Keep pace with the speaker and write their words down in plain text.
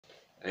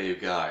Hey you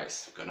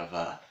guys, I've got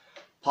another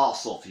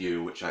parcel for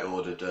you which I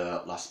ordered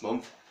last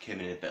month. Came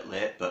in a bit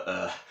late,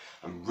 but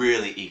I'm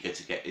really eager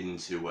to get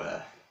into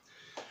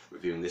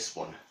reviewing this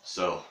one.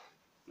 So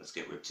let's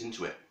get ripped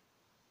into it.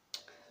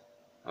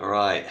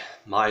 Alright,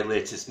 my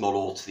latest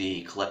model to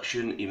the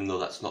collection, even though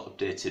that's not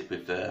updated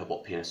with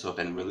what PNSO have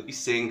been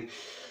releasing.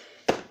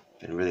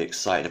 Been really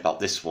excited about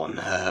this one.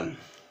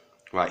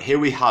 Right, here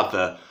we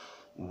have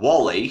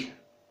Wally,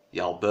 the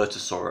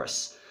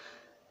Albertosaurus.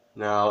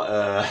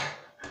 Now,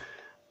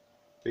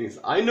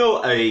 I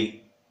know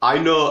a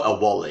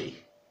Wally.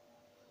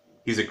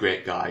 He's a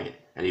great guy,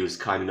 and he was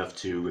kind enough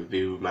to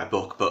review my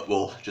book, but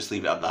we'll just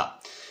leave it at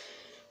that.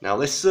 Now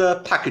this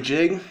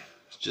packaging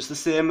is just the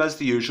same as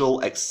the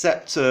usual,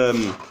 except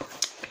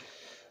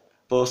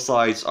both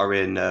sides are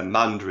in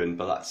Mandarin,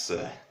 but that's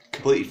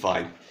completely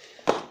fine.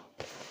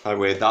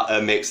 Anyway,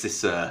 that makes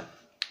this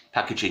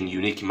packaging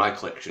unique in my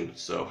collection,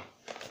 so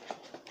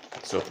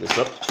let's open this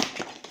up.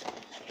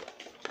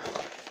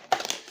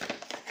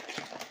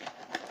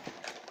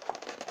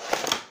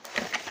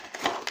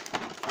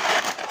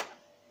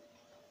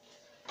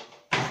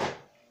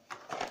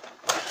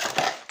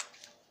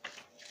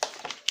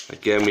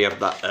 Again, we have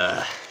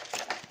that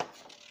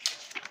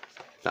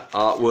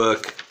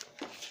artwork.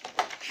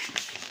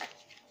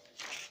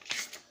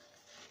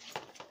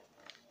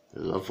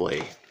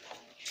 Lovely.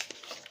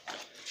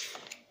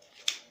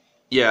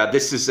 Yeah,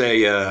 this is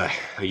a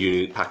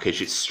unique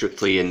package. It's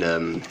strictly in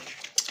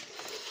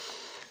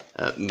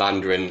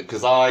Mandarin,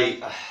 because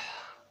I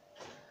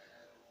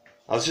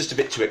was just a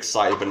bit too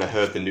excited when I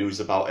heard the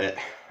news about it,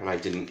 and I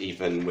didn't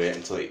even wait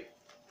until it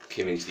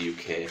came into the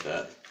UK,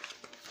 but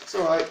it's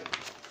alright.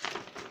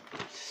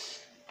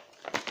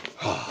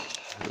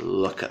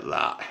 Look at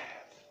that.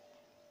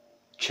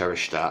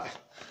 Cherish that.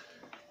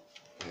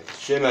 It's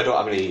a shame I don't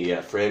have any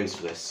frames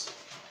for this.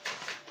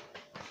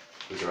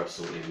 These are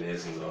absolutely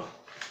amazing though.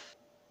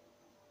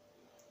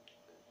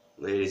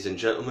 Ladies and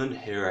gentlemen,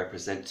 here I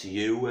present to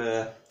you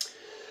an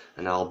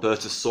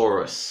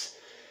Albertosaurus.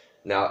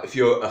 Now, if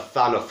you're a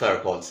fan of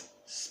theropods,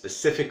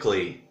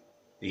 specifically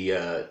the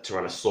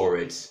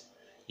Tyrannosaurids,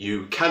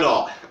 you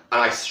cannot,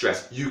 and I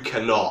stress, you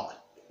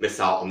cannot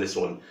miss out on this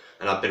one.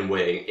 And I've been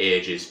waiting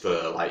ages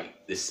for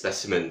like this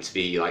specimen to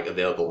be like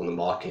available on the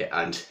market,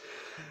 and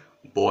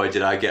boy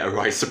did I get a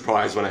right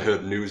surprise when I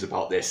heard the news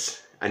about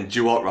this. And do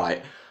you know what,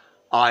 right?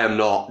 I am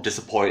not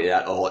disappointed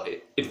at all.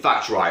 In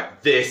fact, right,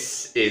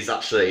 this is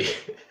actually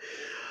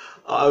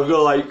I'm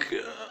gonna like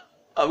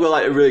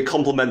really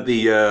compliment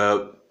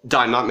the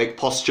dynamic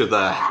posture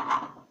there.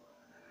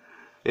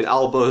 In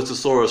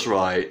Albertosaurus,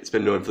 right, it's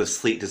been known for the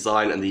sleek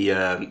design and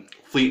the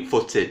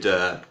fleet-footed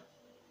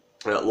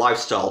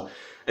lifestyle.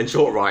 And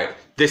so, right,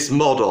 this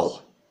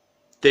model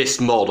is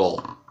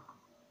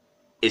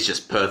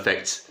just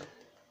perfect.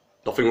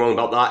 Nothing wrong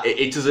about that.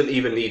 It doesn't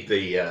even need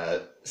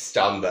the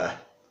stand there.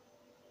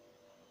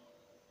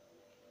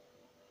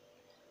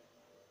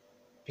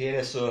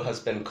 PNSO has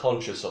been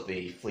conscious of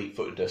the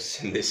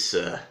fleet-footedness in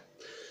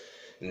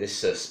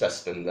this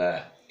specimen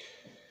there.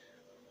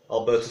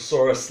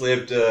 Albertosaurus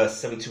lived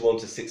 71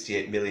 to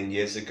 68 million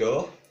years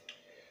ago.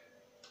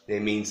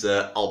 It means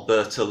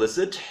Alberta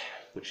lizard,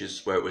 which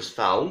is where it was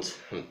found.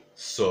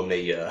 So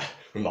many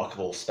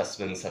remarkable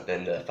specimens have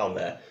been found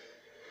there.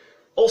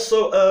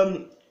 Also,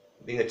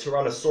 being a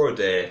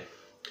Tyrannosauridae,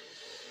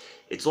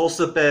 it's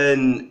also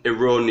been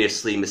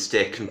erroneously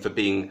mistaken for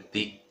being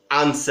the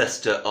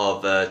ancestor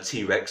of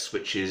T-Rex,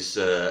 which is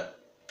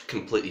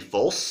completely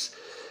false.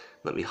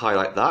 Let me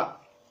highlight that.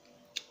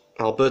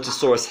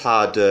 Albertosaurus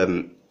had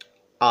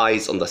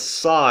eyes on the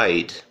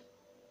side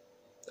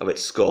of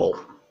its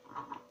skull,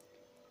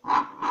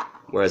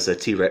 whereas a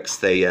T-Rex,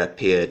 they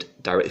peered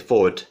directly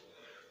forward.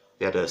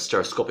 They had a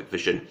stereoscopic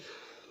vision.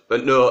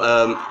 But no,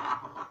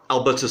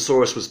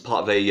 Albertosaurus was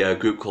part of a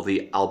group called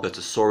the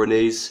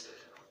Albertosaurines,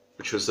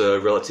 which was a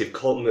relative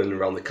common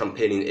around the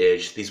Campanian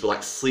age. These were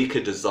like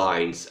sleeker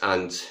designs,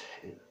 and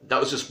that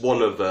was just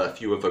one of a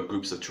few other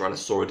groups of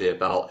Tyrannosauridae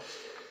about.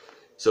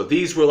 So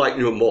these were like,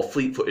 more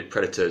fleet-footed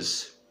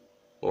predators,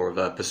 or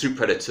of pursuit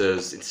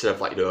predators, instead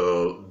of like,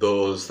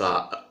 those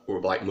that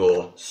were like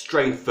more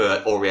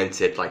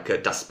strength-oriented, like a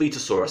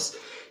Daspletosaurus.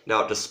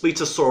 Now,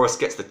 Daspletosaurus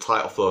gets the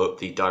title for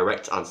the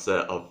direct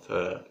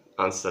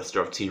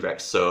ancestor of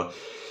T-Rex. So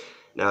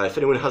now, if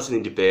anyone has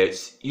any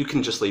debates, you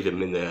can just leave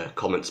them in the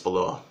comments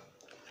below.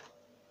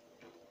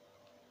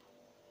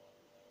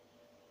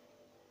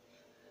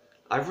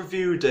 I've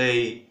reviewed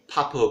a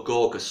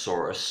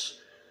Papagorgosaurus.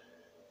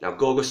 Now,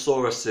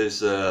 Gorgosaurus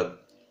is a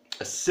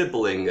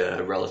sibling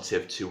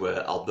relative to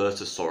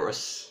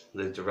Albertosaurus.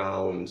 Lived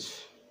around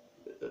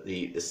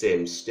the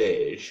same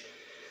stage.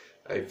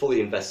 I fully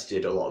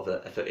invested a lot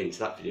of effort into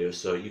that video,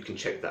 so you can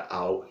check that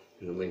out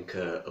in the link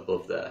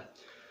above there.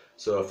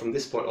 So from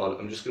this point on,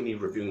 I'm just going to be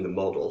reviewing the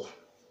model.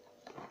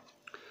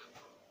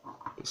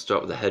 Let's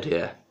start with the head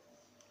here.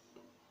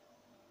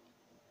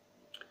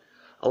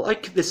 I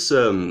like this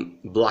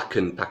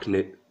blackened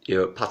patterning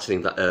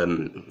that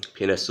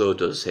PNSO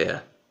does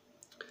here.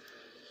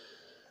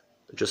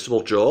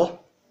 Adjustable jaw.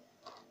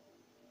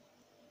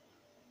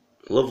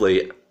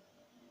 Lovely.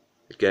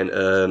 Again,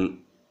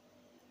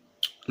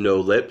 no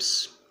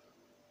lips.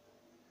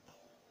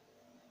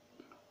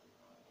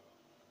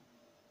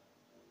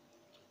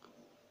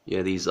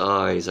 Yeah, these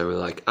eyes I really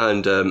like.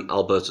 And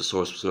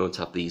Albertosaurus was known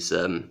to have these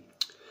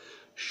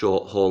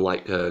short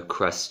horn-like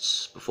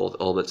crests before the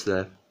orbits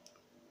there.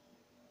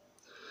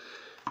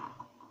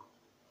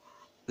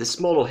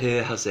 This model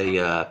here has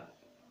a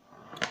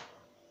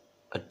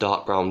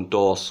dark brown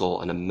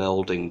dorsal and a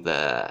melding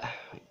there,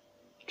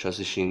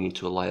 transitioning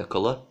into a lighter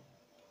colour.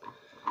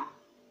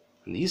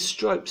 And these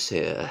stripes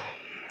here,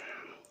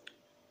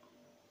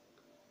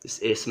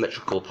 this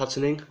asymmetrical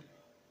patterning,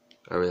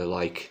 I really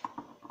like.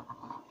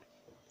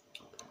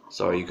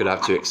 Sorry, you're gonna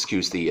have to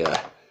excuse the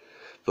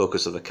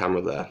focus of the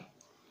camera there.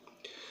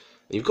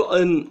 And you've got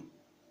an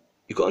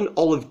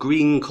olive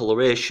green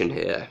coloration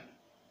here.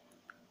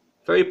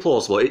 Very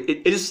plausible.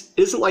 It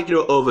isn't like, you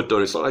know,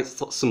 overdone. It's not like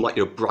some, like,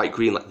 you know, bright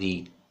green like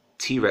the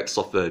T-Rex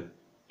off the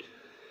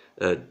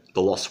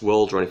Lost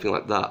World or anything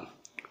like that.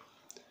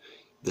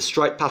 The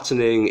stripe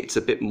patterning, it's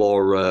a bit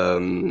more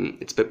random.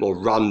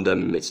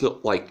 It's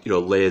not, like, you know,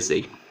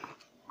 lazy.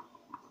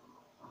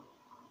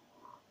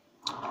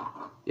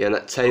 Yeah, and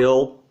that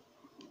tail,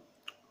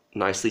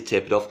 nicely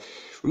tapered off.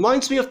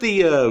 Reminds me of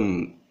the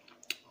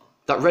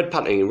that red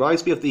patterning.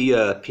 Reminds me of the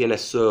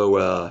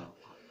PNSO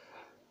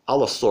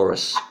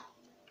Albertosaurus.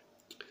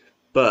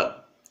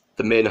 But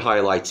the main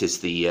highlight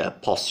is the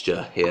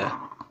posture here.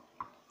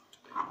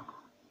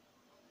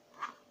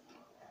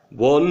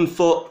 1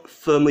 foot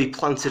firmly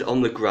planted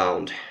on the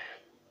ground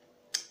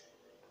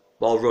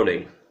while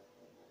running.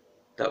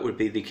 That would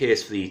be the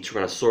case for the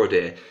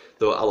Tyrannosauridae,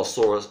 though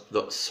Albertosaurus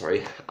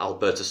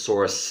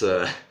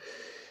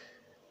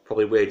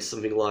probably weighed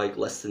something like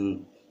less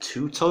than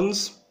 2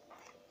 tons.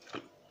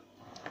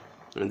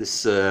 And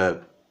this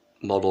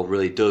model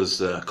really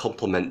does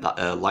complement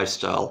that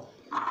lifestyle.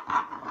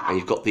 And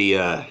you've got the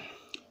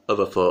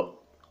other foot.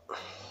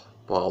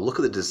 Wow, look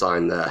at the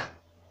design there.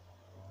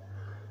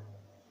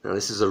 Now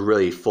this is a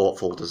really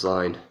thoughtful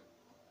design.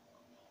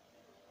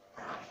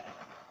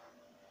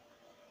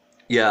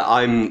 Yeah,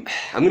 I'm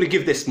going to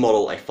give this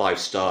model a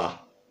 5-star.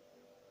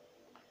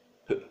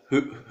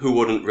 Who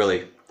wouldn't,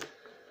 really?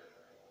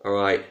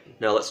 Alright,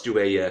 now let's do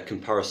a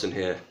comparison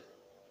here.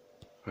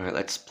 Alright,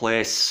 let's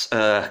place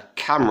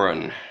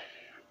Cameron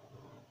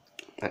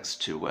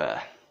next to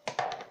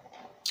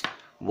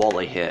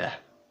Wally here.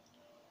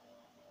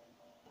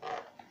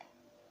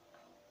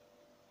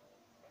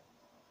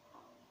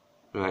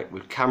 Right,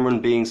 with Cameron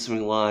being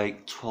something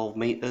like 12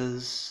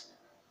 meters,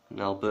 and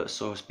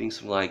Albertosaurus being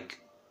something like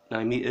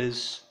 9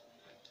 meters.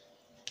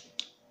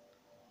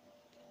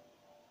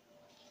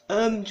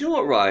 Do you know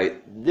what?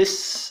 Right,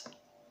 this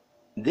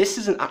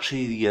isn't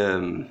actually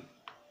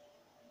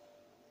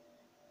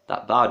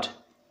that bad.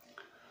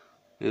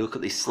 You look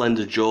at these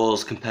slender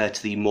jaws compared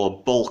to the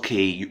more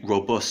bulky,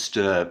 robust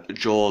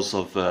jaws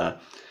of the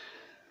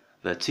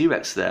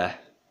T-Rex there.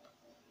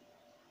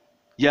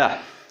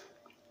 Yeah,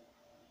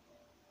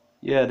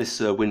 this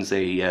wins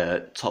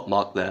a top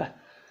mark there.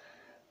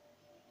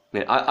 I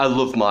mean, I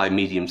love my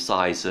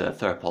medium-sized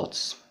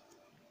theropods.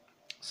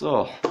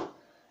 So,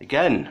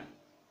 again,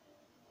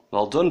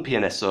 well done,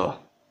 PNSO.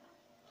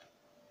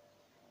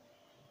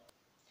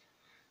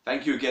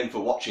 Thank you again for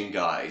watching,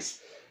 guys.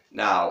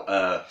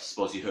 Now,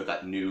 suppose you heard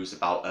that news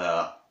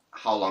about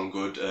Howlong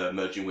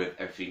merging with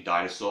Everything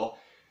Dinosaur.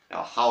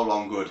 Now,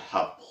 Howlong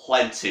have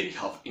plenty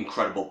of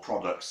incredible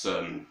products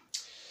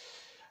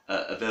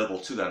available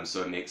to them,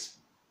 so it makes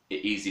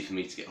it easy for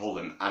me to get hold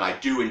of them. And I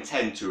do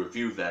intend to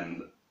review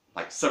them,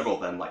 like several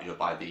of them, like, you know,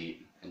 by the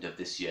end of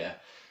this year.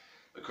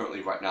 But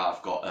currently, right now,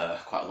 I've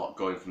got quite a lot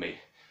going for me.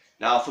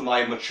 Now, for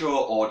my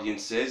mature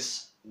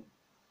audiences,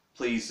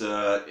 please,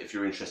 if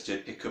you're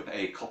interested, pick up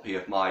a copy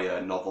of my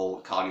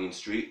novel Carnian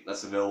Street.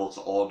 That's available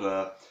to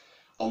order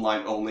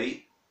online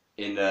only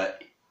in a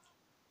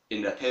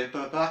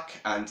paperback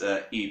and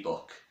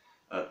ebook.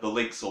 The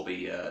links will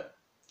be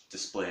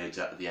displayed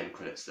at the end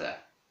credits there.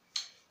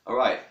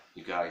 Alright,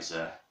 you guys,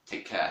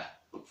 take care.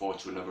 Look forward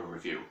to another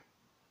review.